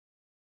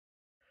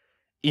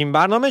این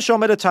برنامه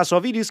شامل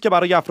تصاویری است که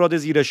برای افراد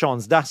زیر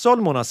 16 سال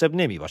مناسب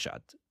نمی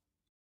باشد.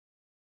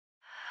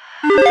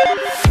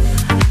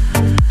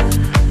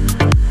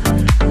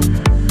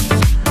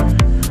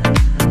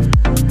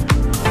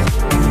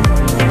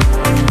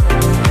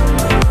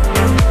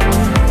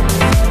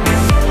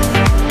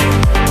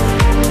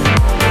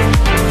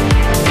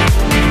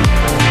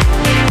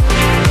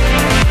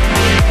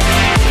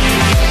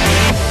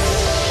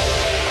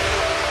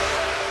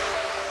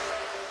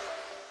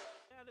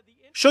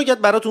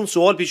 شاید براتون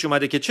سوال پیش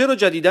اومده که چرا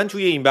جدیداً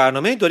توی این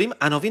برنامه داریم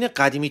عناوین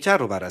قدیمی‌تر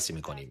رو بررسی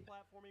می‌کنیم.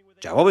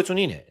 جوابتون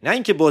اینه، نه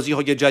اینکه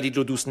بازی‌های جدید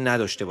رو دوست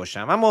نداشته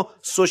باشم، اما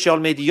سوشال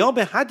مدیا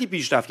به حدی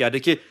پیشرفت کرده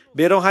که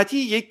به راحتی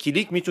یک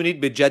کلیک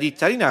میتونید به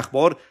جدیدترین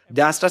اخبار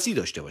دسترسی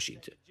داشته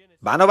باشید.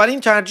 بنابراین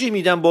ترجیح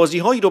میدم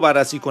بازی‌هایی رو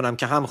بررسی کنم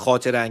که هم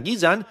خاطره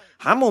انگیزن،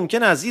 هم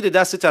ممکن از زیر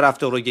دست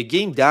طرفدارای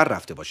گیم در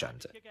رفته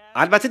باشند.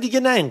 البته دیگه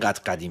نه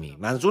اینقدر قدیمی،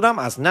 منظورم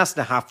از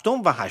نسل 7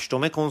 و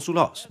 8 کنسول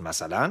هاست.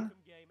 مثلا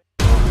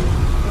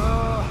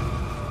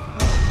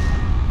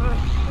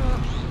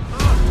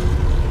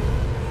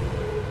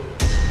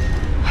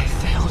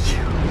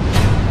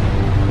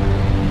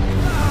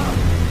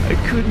I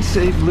couldn't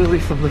save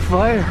Lily from the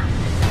fire.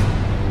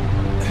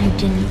 You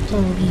didn't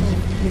believe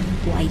your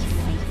wife.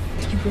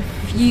 You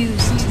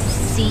refused to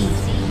see.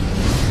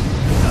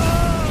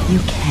 You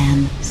can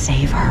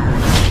save her.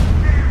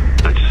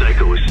 That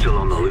psycho is still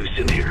on the loose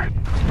in here.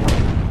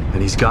 And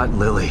he's got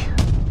Lily.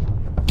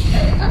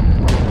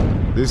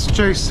 This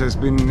chase has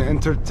been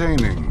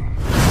entertaining.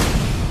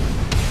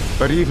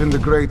 But even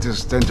the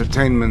greatest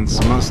entertainments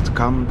must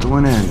come to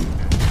an end.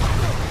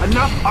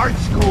 Enough art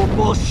school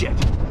bullshit.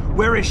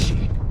 Where is she?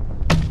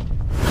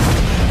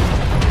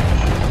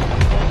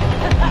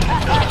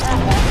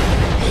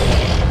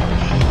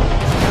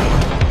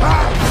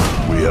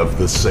 We have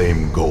the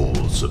same goal,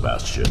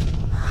 Sebastian.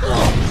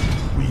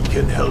 We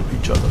can help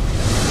each other.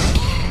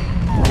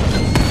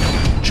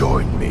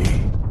 Join me.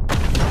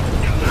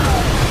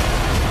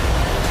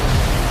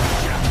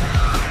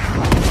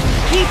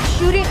 Keep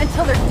shooting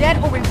until they're dead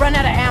or we run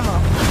out of ammo.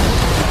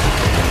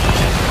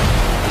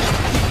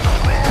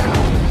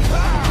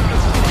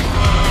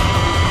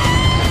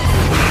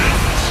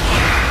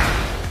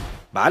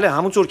 بله،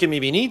 همونطور که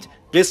میبینید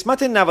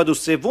قسمت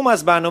 93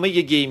 از برنامه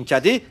گیم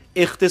کده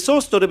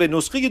اختصاص داره به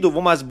نسخه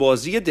دوم از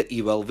بازی The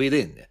Evil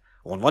Within،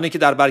 عنوانی که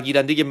در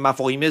برگیرنده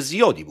مفاهیم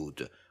زیادی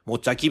بود،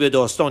 متکی به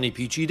داستانی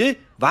پیچیده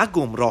و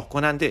گمراه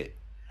کننده.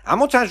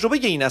 اما تجربه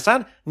این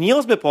اثر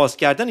نیاز به پاس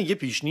کردن یه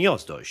پیش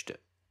نیاز داشته.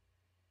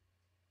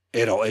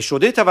 ارائه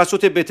شده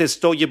توسط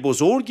بتستای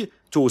بزرگ،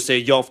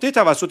 توسعه یافته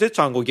توسط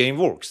تانگو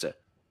گیم ورکس.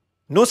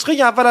 نسخه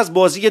اول از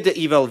بازی The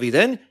Evil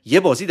Within یه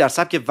بازی در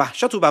سبک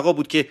وحشت و بقا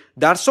بود که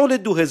در سال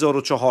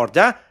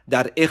 2014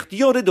 در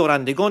اختیار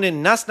دارندگان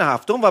نسل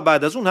 7 و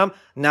بعد از اون هم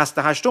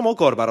نسل 8 و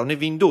کاربران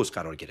ویندوز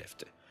قرار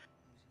گرفته.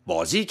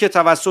 بازی که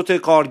توسط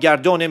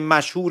کارگردان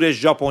مشهور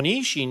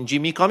ژاپنی شینجی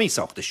میکامی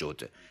ساخته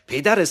شد،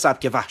 پدر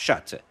سبک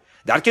وحشت.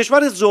 در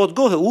کشور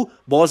زادگاه او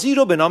بازی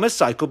را به نام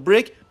سایکو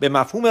بریک به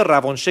مفهوم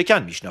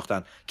روانشکن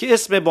میشناختند که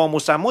اسم با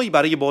مسمایی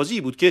برای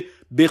بازی بود که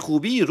به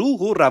خوبی روح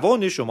و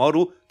روان شما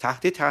رو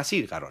تحت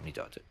تاثیر قرار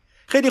میداد.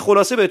 خیلی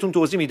خلاصه بهتون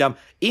توضیح میدم،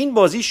 این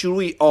بازی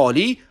شروعی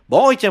عالی با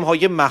آیتم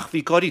های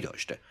مخفی کاری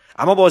داشته،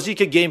 اما بازی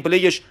که گیم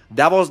پلیش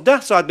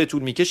 12 ساعت به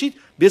طول میکشید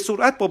به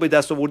سرعت با به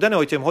دست آوردن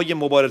آیتم های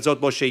مبارزات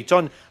با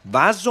شیطان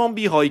و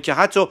زامبی هایی که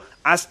حتی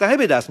اسلحه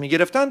به دست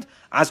میگرفتند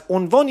از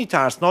عنوانی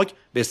ترسناک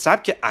به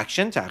سبک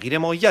اکشن تغییر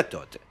ماهیت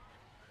داد.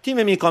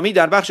 تیم میکامی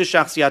در بخش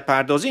شخصیت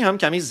پردازی هم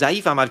کمی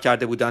ضعیف عمل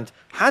کرده بودند،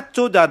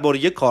 حتی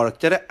درباره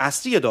کاراکتر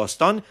اصلی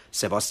داستان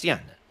سباستیان.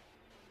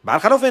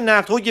 برخلاف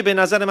نقدهای به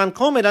نظر من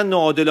کاملا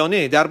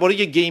ناعادلانه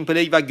درباره گیم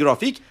پلی و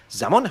گرافیک،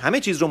 زمان همه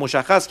چیز رو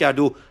مشخص کرد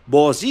و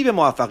بازی به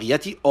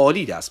موفقیتی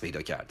عالی دست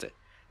پیدا کرده.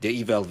 The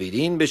Evil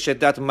Within به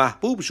شدت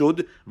محبوب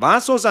شد و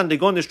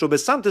سازندگانش رو به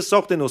سمت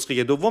ساخت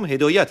نسخه دوم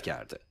هدایت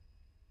کرد.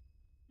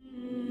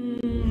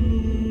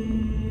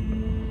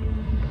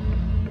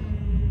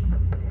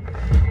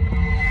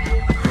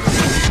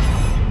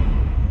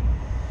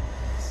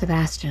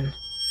 Sebastian,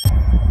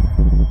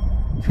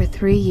 for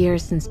 3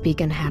 years since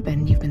Beacon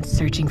happened, you've been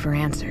searching for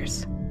answers.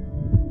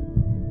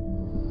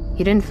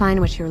 You didn't find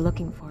what you were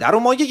looking for. در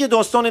مایه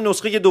داستان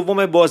نسخه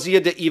دوم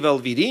بازی The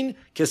Evil Within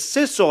که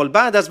 3 سال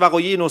بعد از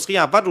وقایع نسخه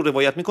اول رو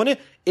روایت میکنه،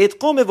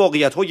 ادغام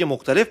واقعیت‌های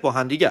مختلف با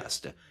همدیگه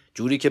است،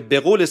 جوری که به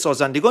قول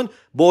سازندگان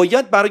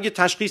باید برای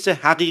تشخیص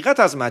حقیقت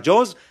از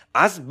مجاز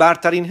از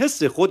برترین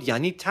حس خود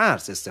یعنی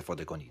ترس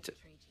استفاده کنید.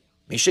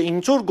 میشه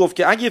اینطور گفت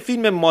که اگه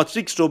فیلم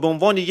ماتریکس رو به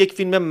عنوان یک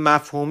فیلم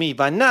مفهومی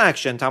و نه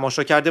اکشن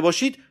تماشا کرده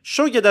باشید،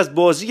 شاید از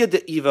بازی The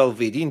Evil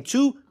Within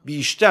 2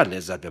 بیشتر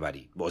لذت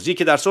ببرید. بازی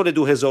که در سال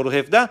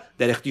 2017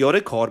 در اختیار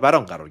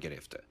کاربران قرار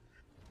گرفته.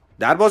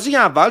 در بازی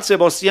اول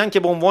سباستیان که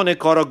به عنوان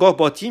کاراگاه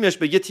با تیمش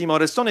به یک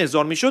تیمارستان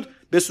احضار میشد،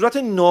 به صورت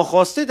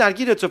ناخواسته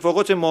درگیر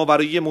اتفاقات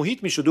ماورایی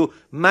محیط میشد و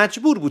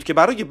مجبور بود که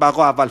برای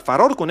بقا اول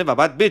فرار کنه و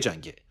بعد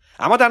بجنگه.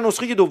 اما در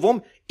نسخه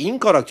دوم این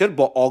کاراکتر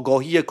با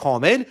آگاهی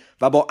کامل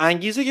و با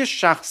انگیزه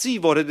شخصی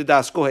وارد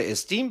دستگاه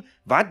استیم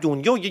و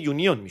دنیای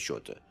یونیون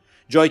میشد.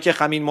 جایی که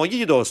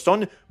خمین‌مایه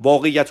داستان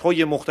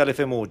واقعیت‌های مختلف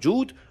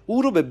موجود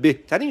او رو به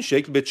بهترین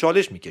شکل به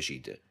چالش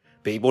می‌کشید.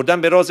 پی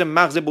بردن به راز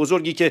مغز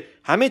بزرگی که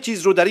همه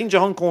چیز رو در این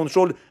جهان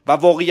کنترل و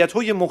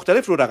واقعیت‌های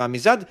مختلف رو رقم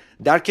می‌زد،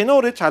 در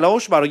کنار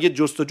تلاش برای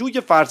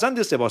جستجوی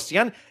فرزند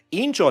سباستین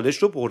این چالش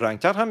رو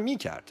پررنگ‌تر هم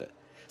می‌کرد.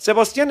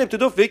 سباستین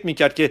ابتدا فکر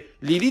می‌کرد که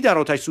لیلی در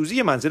آتش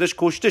سوزی منزلش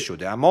کشته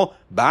شده، اما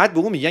بعد به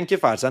او میگن که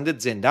فرزندت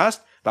زنده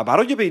است و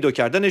برای پیدا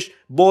کردنش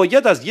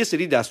باید از یه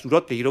سری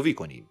دستورات پیروی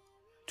کنی.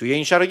 توی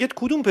این شرایط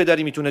کدوم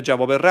پدری میتونه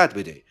جواب رد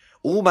بده؟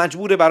 او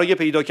مجبوره برای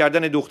پیدا کردن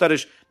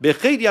دخترش به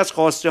خیلی از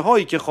خواسته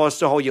هایی که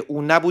خواسته های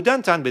او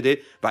نبودن تن بده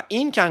و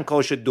این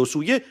کنکاش دو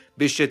سویه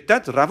به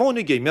شدت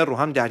روان گیمر رو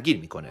هم درگیر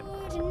میکنه.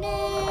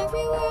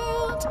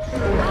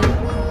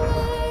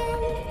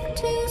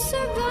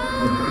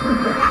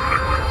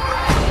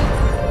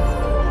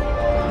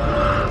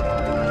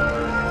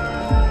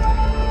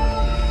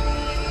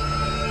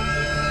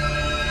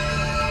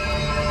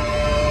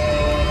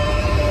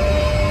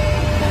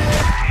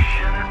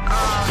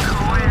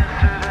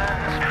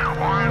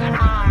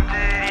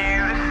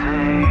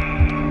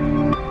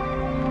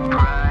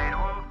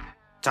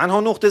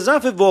 تنها نقطه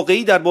ضعف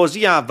واقعی در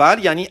بازی اول،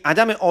 یعنی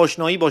عدم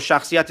آشنایی با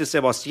شخصیت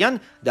سباستین،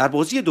 در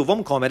بازی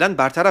دوم کاملا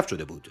برطرف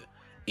شده بود.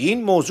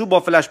 این موضوع با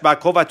فلش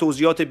بک ها و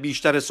توضیحات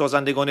بیشتر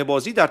سازندگان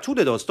بازی در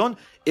طول داستان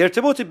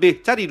ارتباط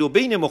بهتری رو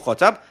بین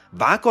مخاطب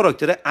و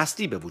کاراکتر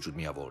اصلی به وجود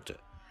می آورد.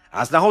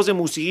 از لحاظ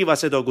موسیقی و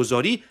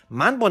صداگذاری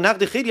من با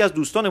نقد خیلی از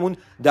دوستانمون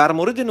در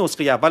مورد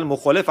نسخه اول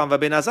مخالفم و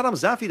به نظرم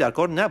ضعفی در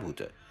کار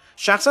نبود.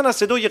 شخصا از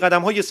صدای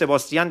قدم‌های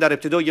سباستین در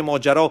ابتدای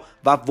ماجرا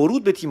و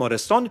ورود به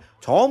تیمارستان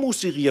تا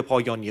موسیقی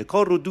پایانی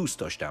کار رو دوست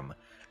داشتم،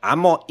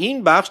 اما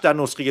این بخش در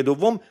نسخه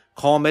دوم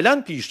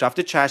کاملا پیشرفت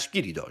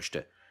چشمگیری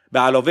داشته. به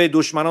علاوه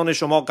دشمنان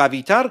شما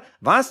قوی‌تر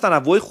و از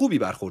تنوع خوبی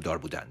برخوردار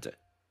بودند.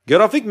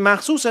 گرافیک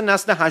مخصوص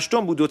نسل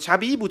هشتم بود و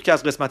طبیعی بود که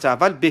از قسمت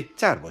اول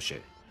بهتر باشه.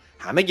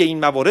 همه این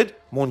موارد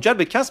منجر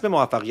به کسب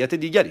موفقیت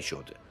دیگری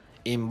شد.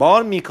 این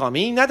بار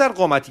میکامی نه در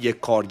قامت یک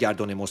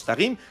کارگردان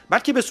مستقیم،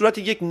 بلکه به صورت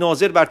یک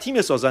ناظر بر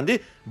تیم سازنده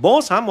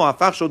باز هم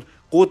موفق شد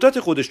قدرت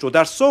خودش رو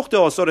در ساخت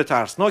آثار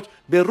ترسناک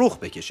به رخ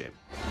بکشه.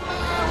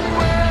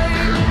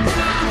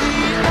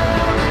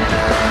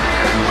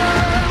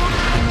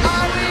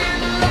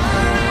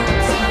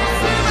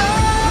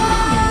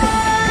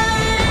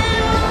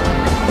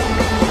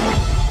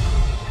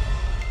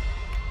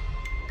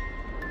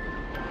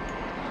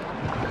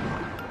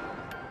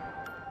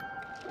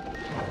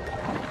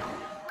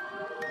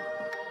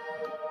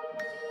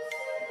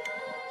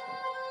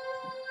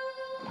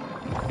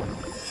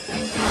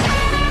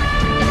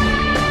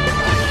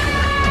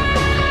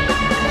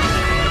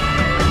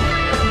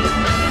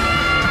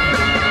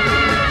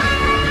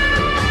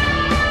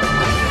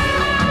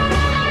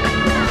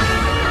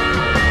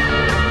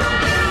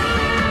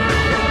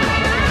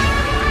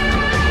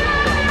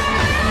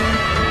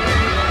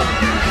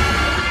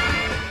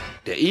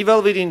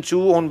 Evil Within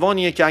 2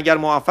 عنوانیه که اگر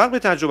موفق به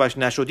تجربهش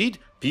نشدید،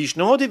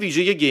 پیشنهاد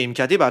ویژه گیم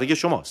کده برای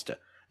شماست.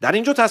 در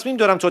اینجا تصمیم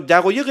دارم تا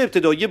دقایق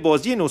ابتدایی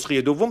بازی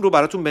نسخه دوم رو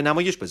براتون به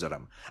نمایش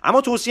بذارم،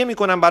 اما توصیه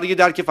میکنم برای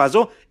درک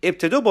فضا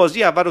ابتدا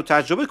بازی اول رو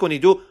تجربه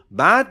کنید و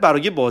بعد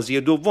برای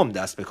بازی دوم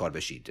دست به کار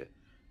بشید.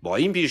 با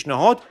این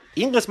پیشنهاد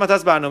این قسمت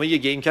از برنامه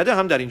گیم کده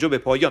هم در اینجا به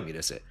پایان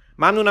میرسه.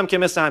 ممنونم که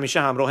مثل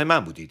همیشه همراه من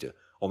بودید.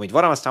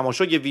 امیدوارم از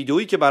تماشای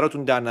ویدئویی که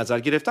براتون در نظر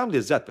گرفتم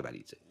لذت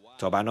ببرید.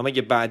 تا برنامه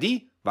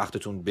بعدی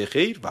وقتتون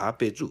بخیر و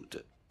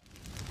بدرود.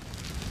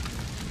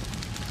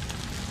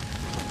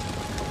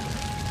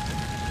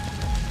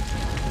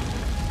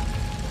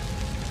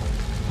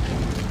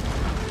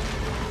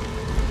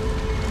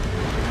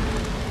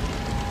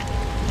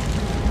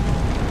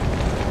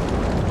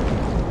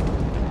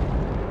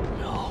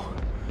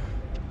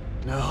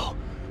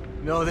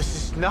 No, this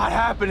is not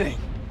happening.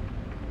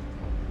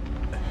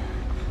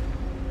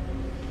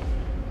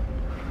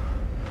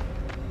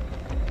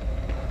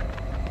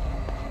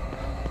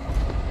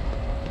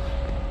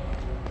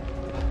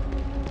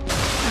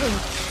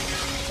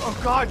 Oh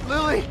God,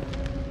 Lily!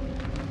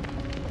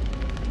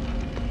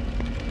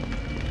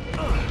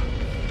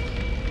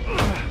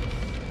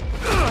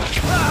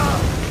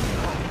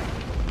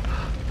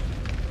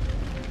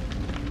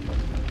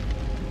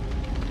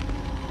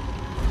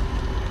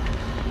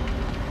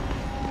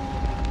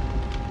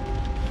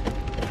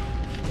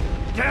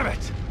 Damn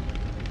it!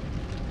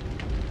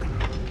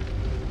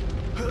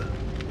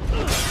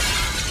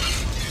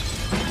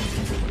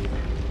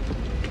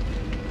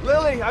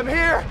 Lily, I'm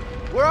here!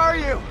 Where are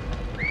you?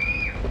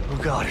 Oh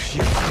God, is she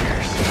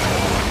upstairs?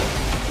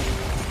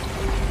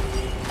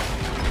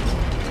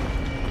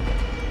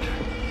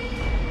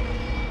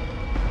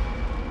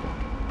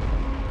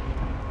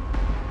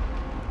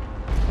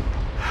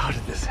 How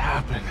did this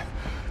happen?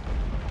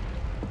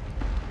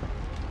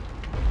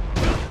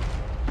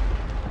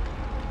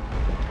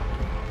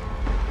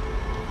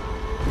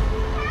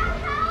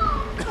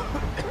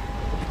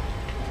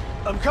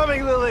 I'm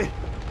coming, Lily!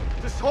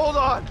 Just hold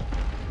on!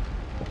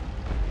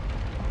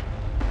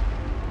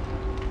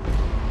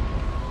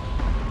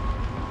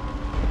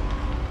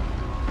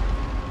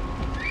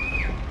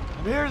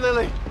 I'm here,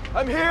 Lily!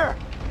 I'm here!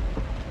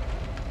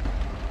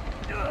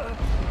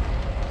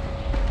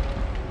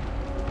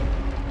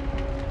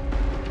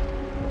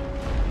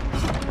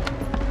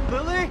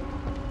 Lily?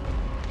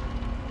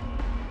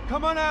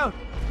 Come on out!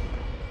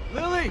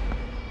 Lily!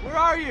 Where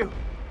are you?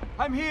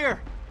 I'm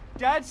here!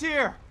 Dad's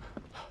here!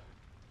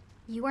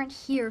 You weren't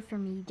here for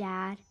me,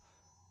 Dad.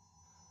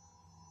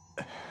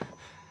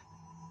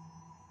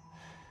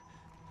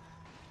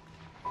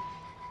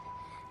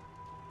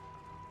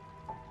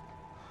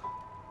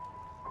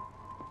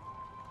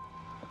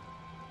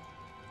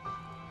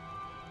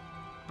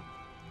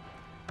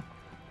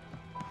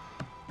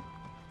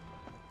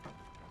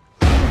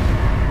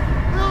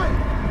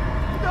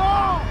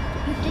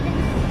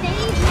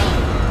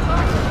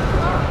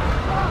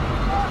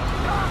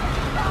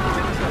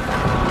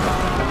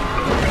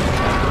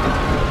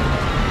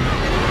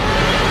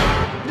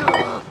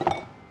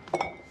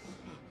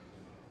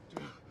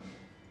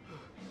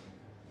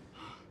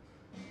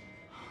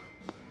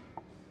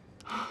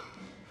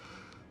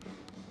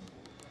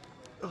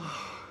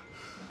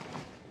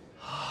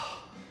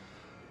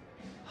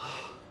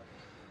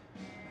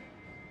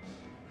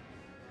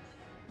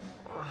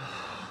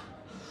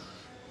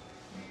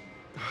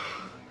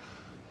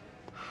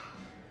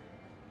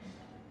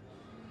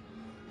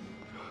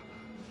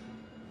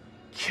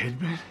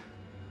 Kidman?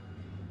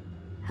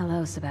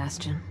 Hello,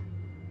 Sebastian.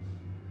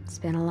 It's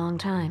been a long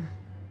time.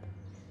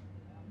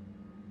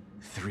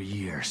 3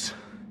 years.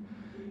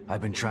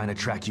 I've been trying to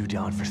track you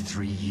down for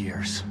 3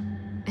 years.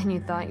 And you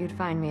thought you'd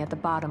find me at the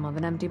bottom of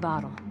an empty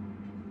bottle.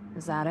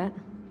 Is that it?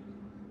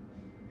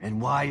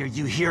 And why are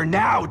you here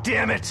now,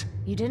 damn it?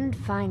 You didn't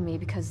find me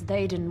because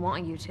they didn't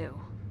want you to.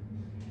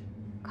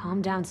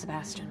 Calm down,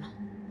 Sebastian.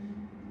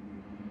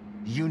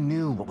 You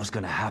knew what was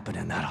gonna happen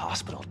in that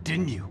hospital,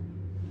 didn't you?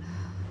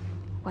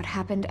 What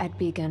happened at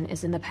Beacon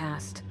is in the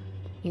past.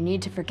 You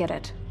need to forget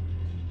it.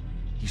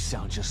 You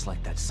sound just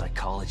like that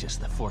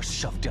psychologist the Force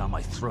shoved down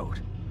my throat.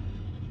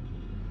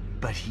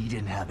 But he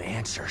didn't have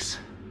answers.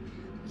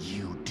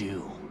 You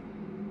do.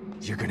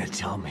 You're gonna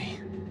tell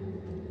me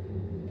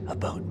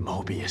about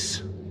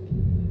Mobius.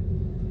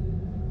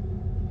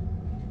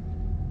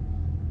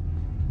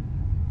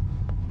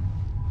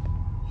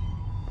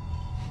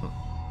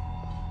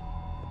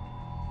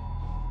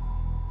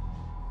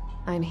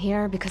 I'm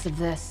here because of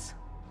this.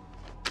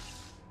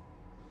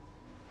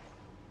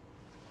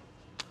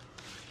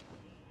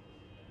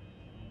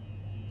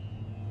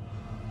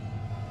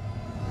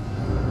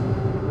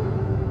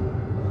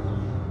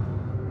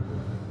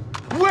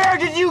 Where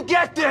did you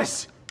get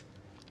this?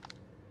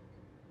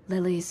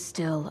 Lily's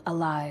still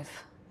alive.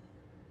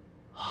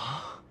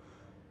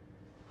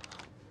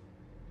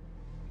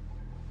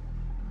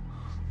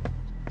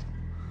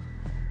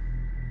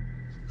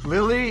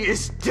 Lily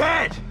is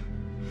dead!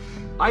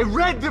 I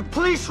read the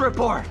police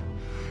report!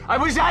 I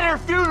was at her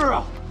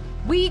funeral!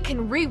 We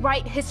can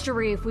rewrite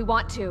history if we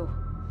want to.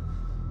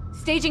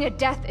 Staging a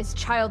death is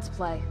child's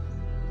play.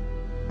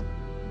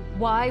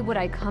 Why would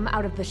I come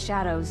out of the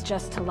shadows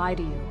just to lie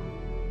to you?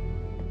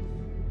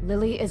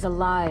 Lily is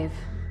alive,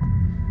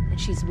 and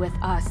she's with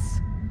us.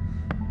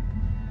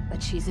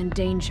 But she's in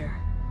danger.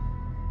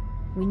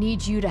 We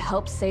need you to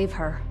help save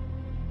her.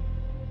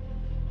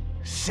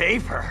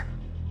 Save her?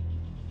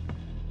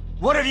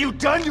 What have you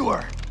done to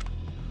her?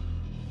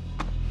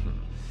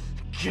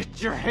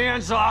 Get your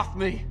hands off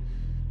me!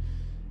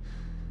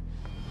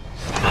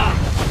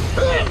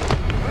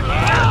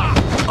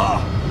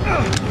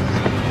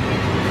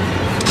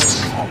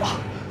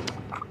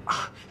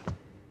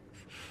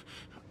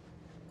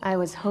 I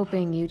was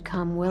hoping you'd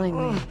come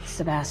willingly,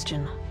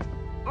 Sebastian.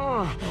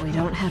 But we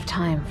don't have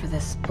time for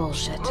this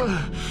bullshit.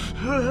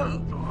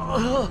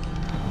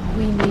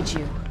 We need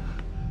you.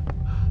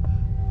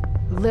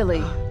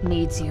 Lily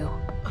needs you.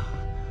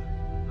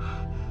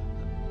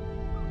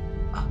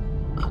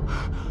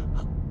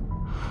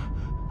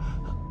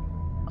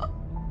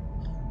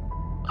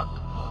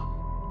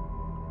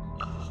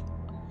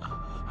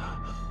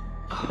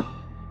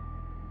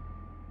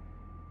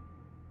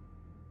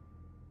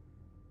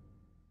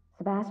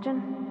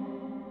 Sebastian?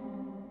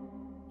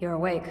 You're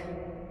awake.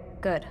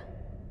 Good.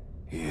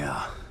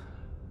 Yeah,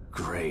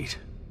 great.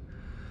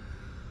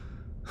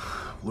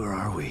 Where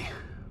are we?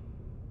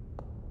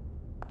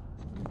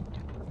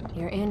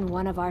 You're in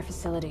one of our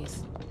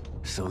facilities.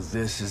 So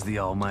this is the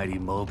almighty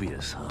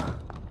Mobius, huh?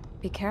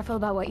 Be careful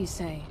about what you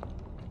say.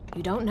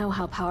 You don't know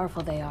how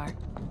powerful they are.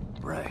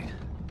 Right.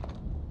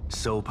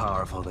 So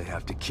powerful they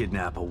have to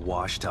kidnap a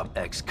washed-up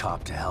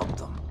ex-cop to help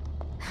them.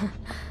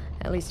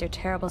 At least your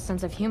terrible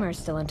sense of humor is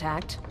still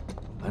intact.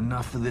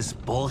 Enough of this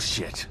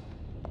bullshit.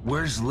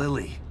 Where's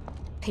Lily?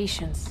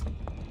 Patience.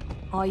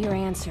 All your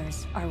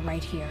answers are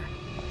right here.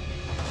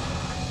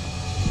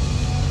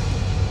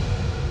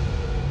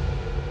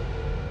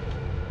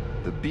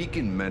 The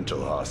Beacon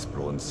Mental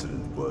Hospital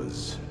incident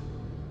was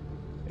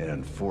an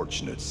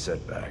unfortunate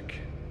setback.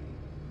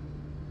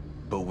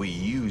 But we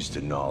used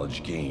the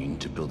knowledge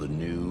gained to build a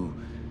new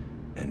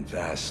and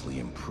vastly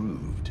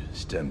improved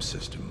STEM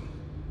system.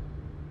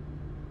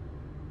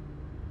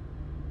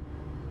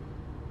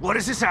 What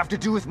does this have to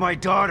do with my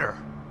daughter?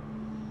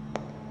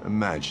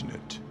 Imagine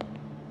it.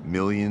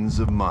 Millions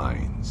of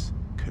minds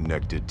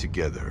connected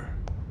together.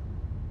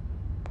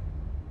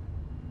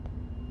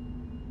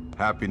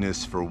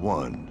 Happiness for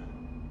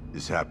one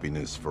is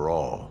happiness for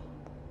all.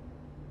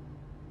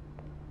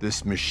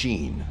 This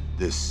machine,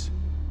 this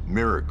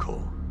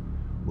miracle,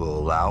 will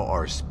allow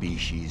our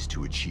species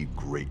to achieve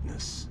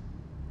greatness.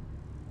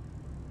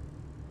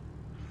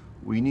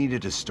 We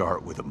needed to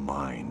start with a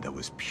mind that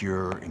was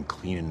pure and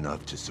clean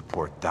enough to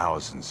support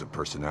thousands of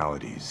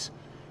personalities.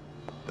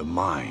 The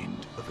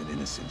mind of an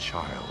innocent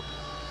child.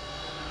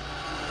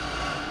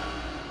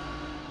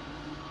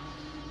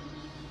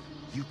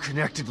 You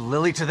connected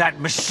Lily to that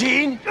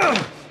machine?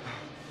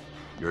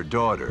 Your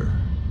daughter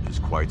is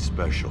quite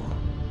special.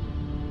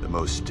 The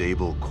most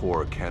stable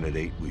core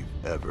candidate we've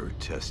ever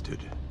tested.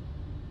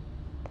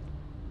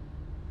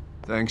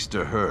 Thanks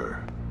to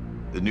her,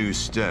 the new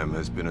stem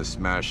has been a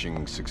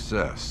smashing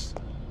success.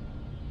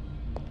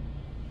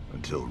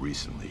 Until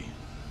recently.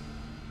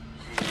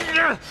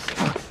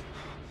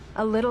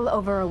 A little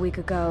over a week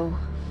ago,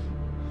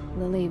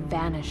 Lily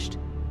vanished.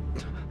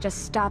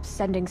 Just stopped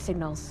sending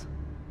signals.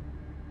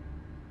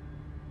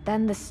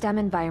 Then the STEM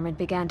environment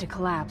began to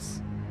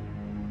collapse.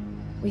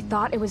 We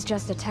thought it was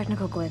just a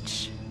technical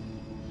glitch,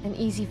 an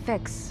easy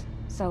fix,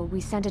 so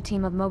we sent a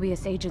team of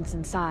Mobius agents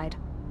inside.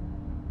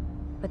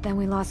 But then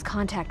we lost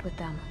contact with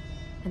them,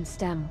 and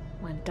STEM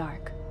went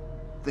dark.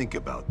 Think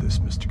about this,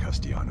 Mr.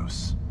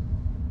 Castellanos.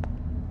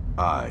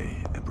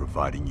 I am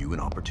providing you an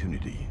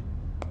opportunity.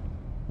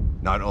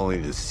 Not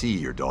only to see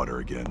your daughter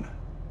again,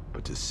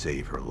 but to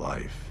save her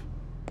life.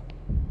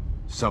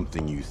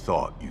 Something you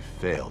thought you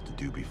failed to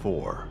do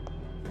before.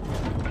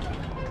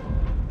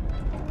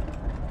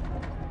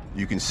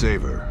 You can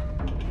save her,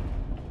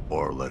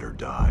 or let her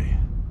die.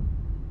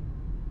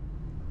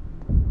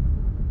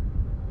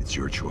 It's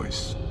your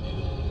choice.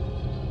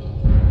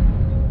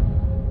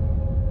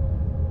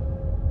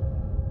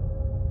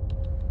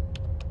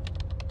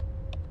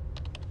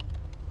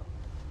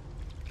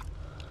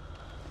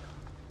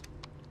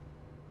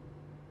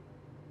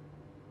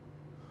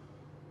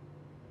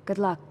 Good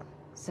luck,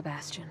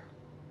 Sebastian.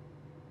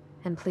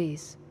 And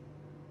please,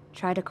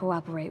 try to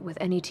cooperate with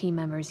any team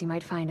members you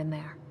might find in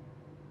there.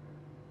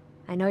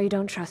 I know you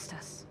don't trust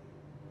us,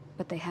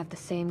 but they have the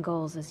same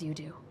goals as you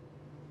do.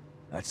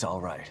 That's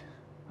all right.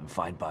 I'm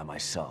fine by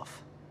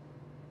myself.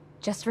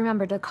 Just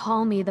remember to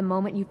call me the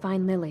moment you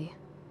find Lily,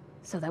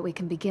 so that we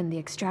can begin the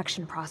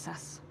extraction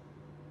process.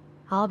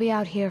 I'll be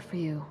out here for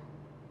you.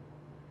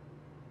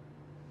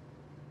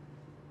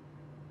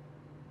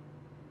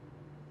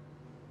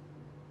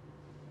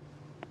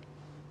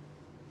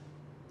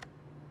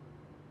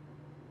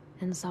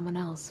 And someone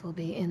else will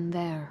be in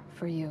there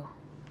for you.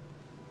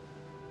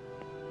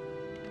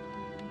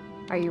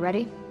 Are you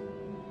ready?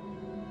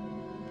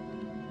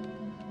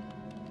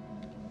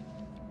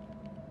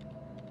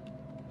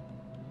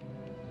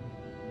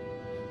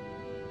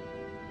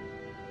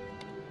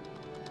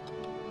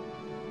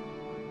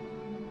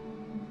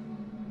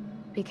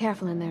 Be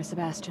careful in there,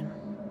 Sebastian.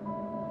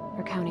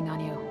 We're counting on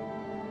you.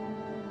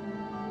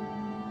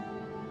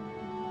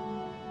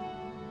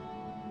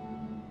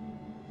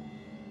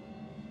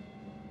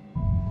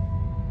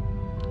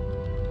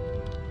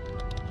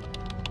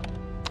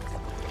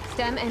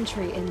 STEM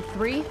entry in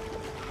 3,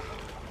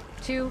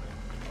 2,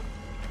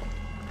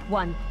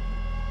 1.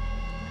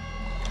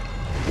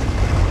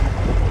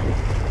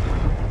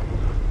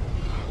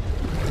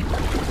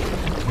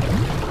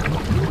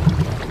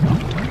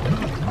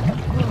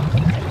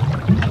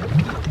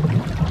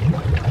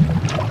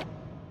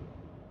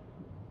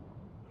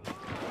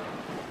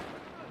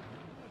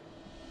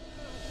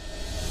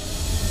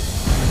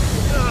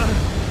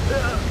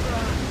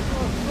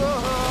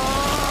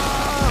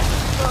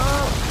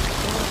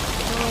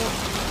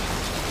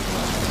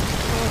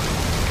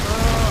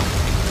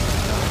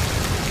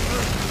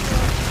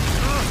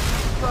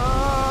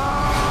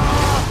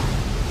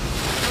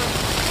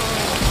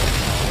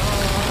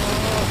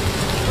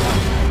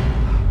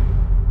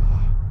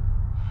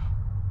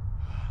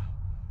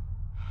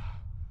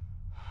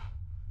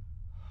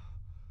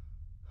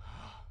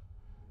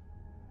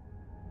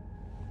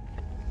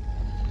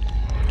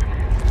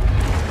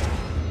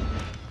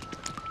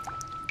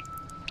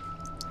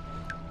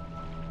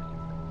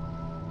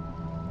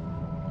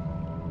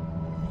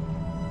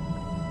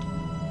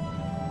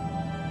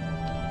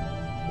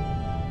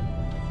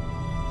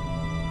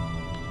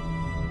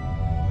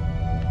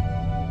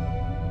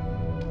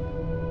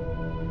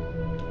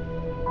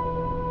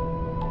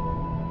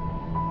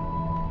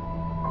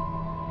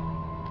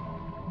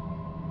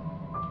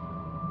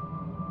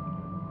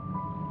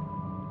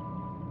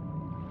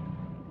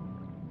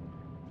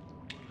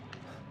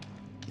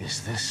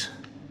 Is this...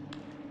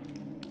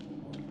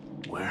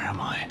 Where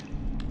am I?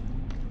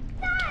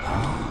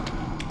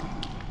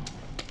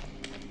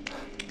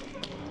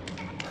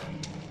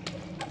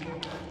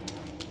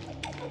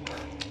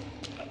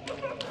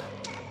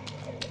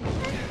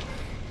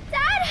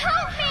 Dad,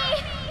 help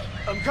me!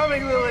 I'm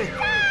coming, Lily!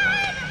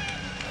 Dad!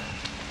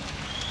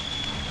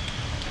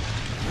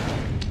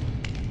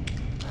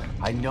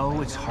 I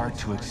know it's hard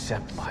to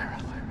accept, Myra.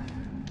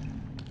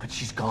 But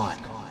she's gone.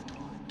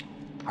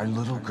 Our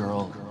little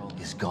girl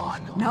is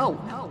gone. No.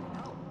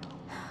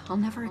 I'll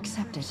never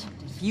accept it.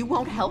 If you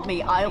won't help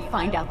me, I'll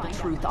find out the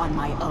truth on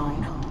my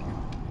own.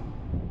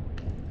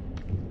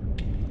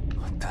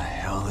 What the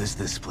hell is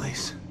this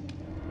place?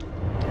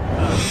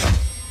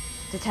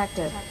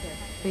 Detective,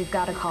 we've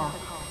got a call.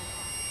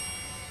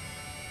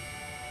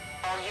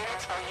 All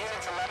units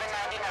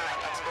 1199.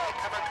 Exploit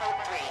cover code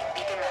 3,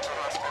 Beacon Mental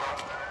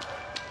Hospital.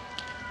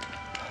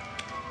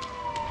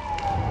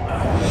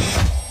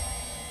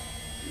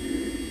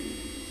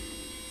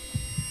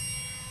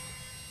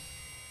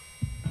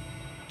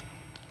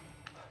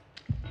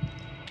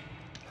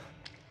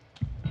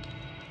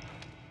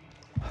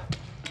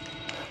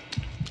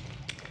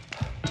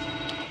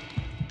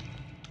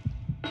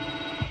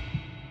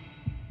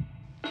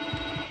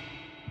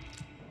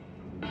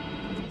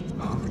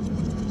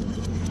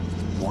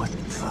 What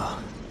the?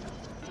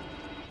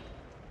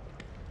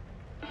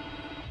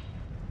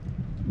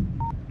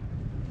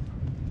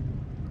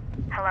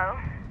 Hello?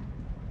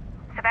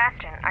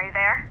 Sebastian, are you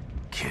there?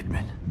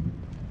 Kidman?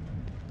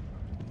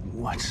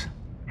 What?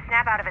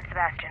 Snap out of it,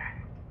 Sebastian.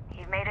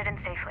 You've made it in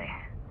safely.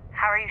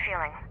 How are you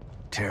feeling?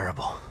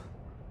 Terrible.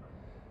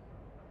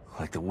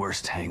 Like the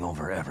worst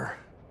hangover ever.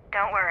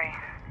 Don't worry.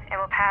 It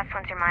will pass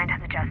once your mind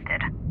has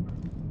adjusted.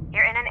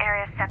 You're in an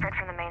area separate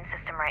from the main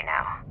system right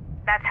now.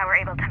 That's how we're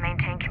able to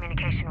maintain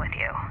communication with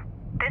you.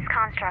 This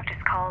construct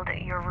is called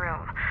your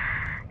room.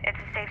 It's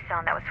a safe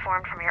zone that was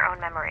formed from your own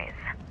memories.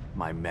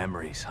 My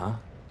memories, huh?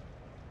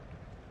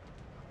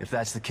 If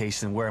that's the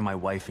case, then where are my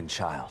wife and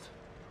child?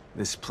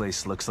 This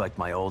place looks like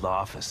my old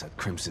office at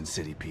Crimson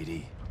City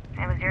PD.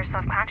 It was your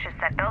subconscious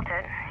that built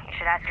it. You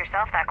should ask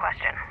yourself that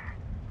question.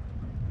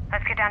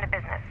 Let's get down to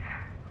business.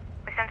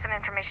 We sent some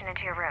information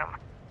into your room.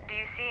 Do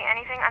you see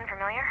anything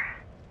unfamiliar?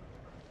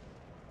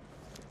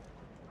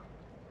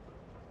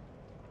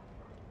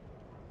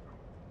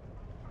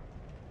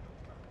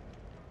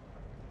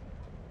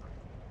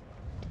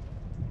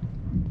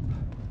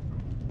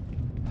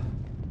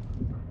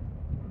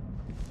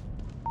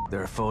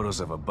 There are photos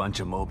of a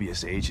bunch of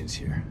Mobius agents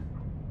here.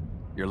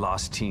 Your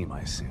lost team, I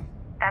assume.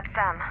 That's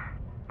them.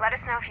 Let us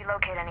know if you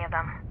locate any of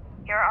them.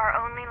 You're our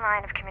only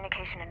line of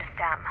communication into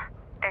STEM.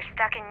 They're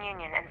stuck in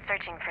Union and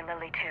searching for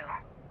Lily too.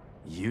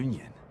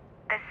 Union?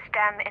 This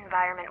STEM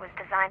environment was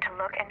designed to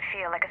look and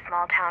feel like a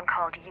small town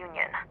called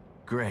Union.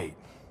 Great.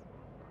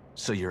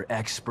 So your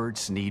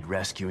experts need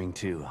rescuing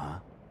too, huh?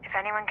 If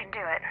anyone can do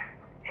it,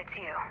 it's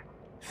you.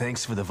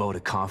 Thanks for the vote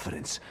of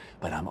confidence,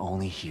 but I'm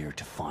only here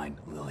to find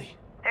Lily.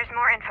 There's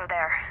more info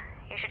there.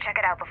 You should check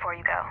it out before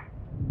you go.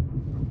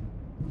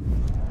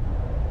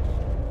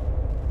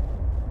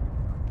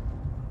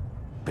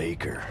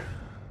 Baker.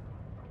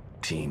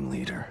 Team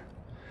leader.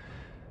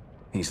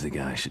 He's the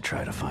guy I should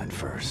try to find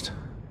first.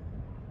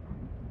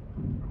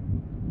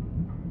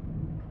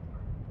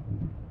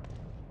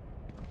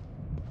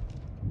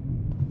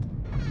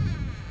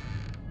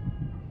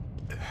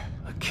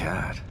 A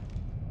cat?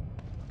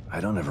 I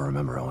don't ever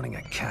remember owning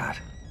a cat.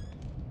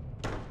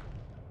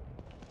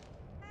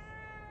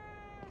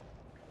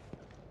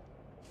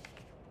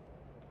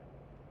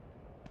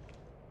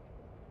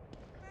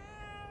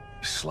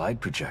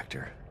 Slide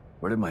projector?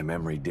 Where did my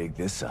memory dig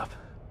this up?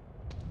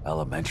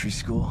 Elementary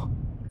school?